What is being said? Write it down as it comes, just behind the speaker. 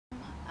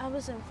I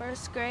was in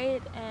first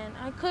grade and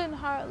I couldn't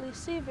hardly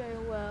see very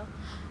well.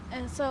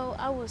 And so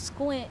I would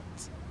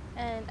squint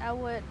and I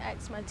would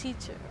ask my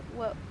teacher,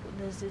 what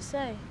does it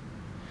say?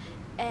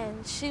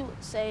 And she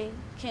would say,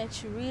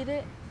 can't you read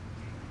it?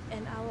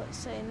 And I would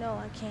say, no,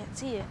 I can't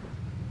see it.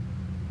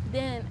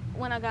 Then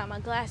when I got my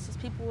glasses,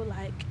 people were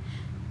like,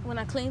 when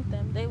I cleaned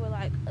them, they were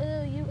like,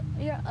 oh,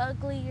 you're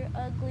ugly, you're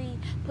ugly.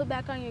 Put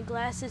back on your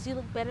glasses, you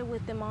look better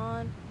with them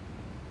on.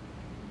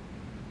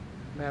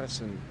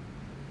 Madison,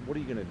 what are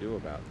you going to do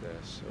about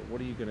this?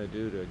 What are you going to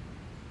do to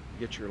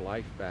get your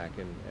life back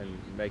and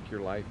make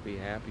your life be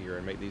happier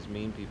and make these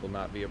mean people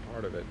not be a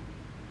part of it?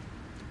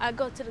 I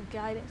go to the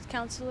guidance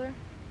counselor,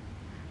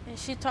 and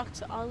she talks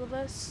to all of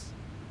us,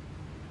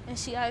 and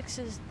she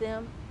asks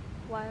them,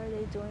 why are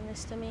they doing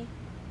this to me?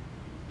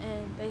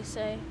 And they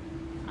say,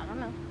 I don't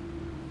know.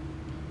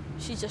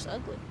 She's just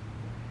ugly.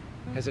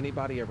 Has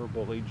anybody ever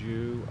bullied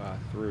you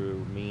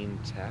through mean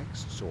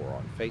texts or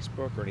on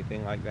Facebook or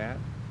anything like that?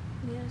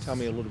 Yes. Tell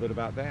me a little bit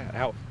about that,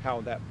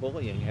 how that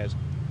bullying has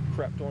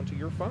crept onto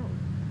your phone.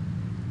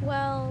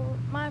 Well,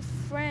 my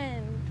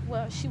friend,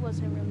 well, she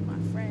wasn't really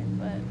my friend,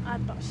 but I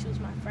thought she was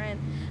my friend.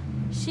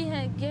 She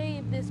had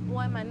gave this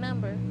boy my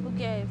number, who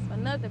gave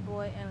another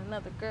boy and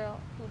another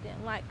girl who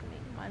didn't like me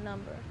my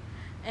number.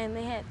 And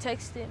they had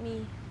texted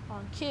me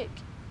on Kick,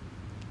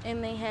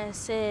 and they had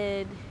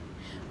said,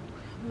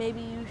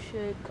 maybe you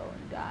should go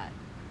and die.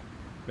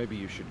 Maybe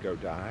you should go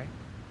die?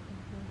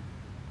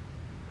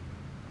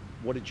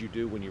 What did you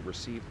do when you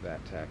received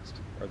that text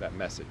or that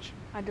message?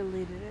 I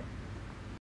deleted it.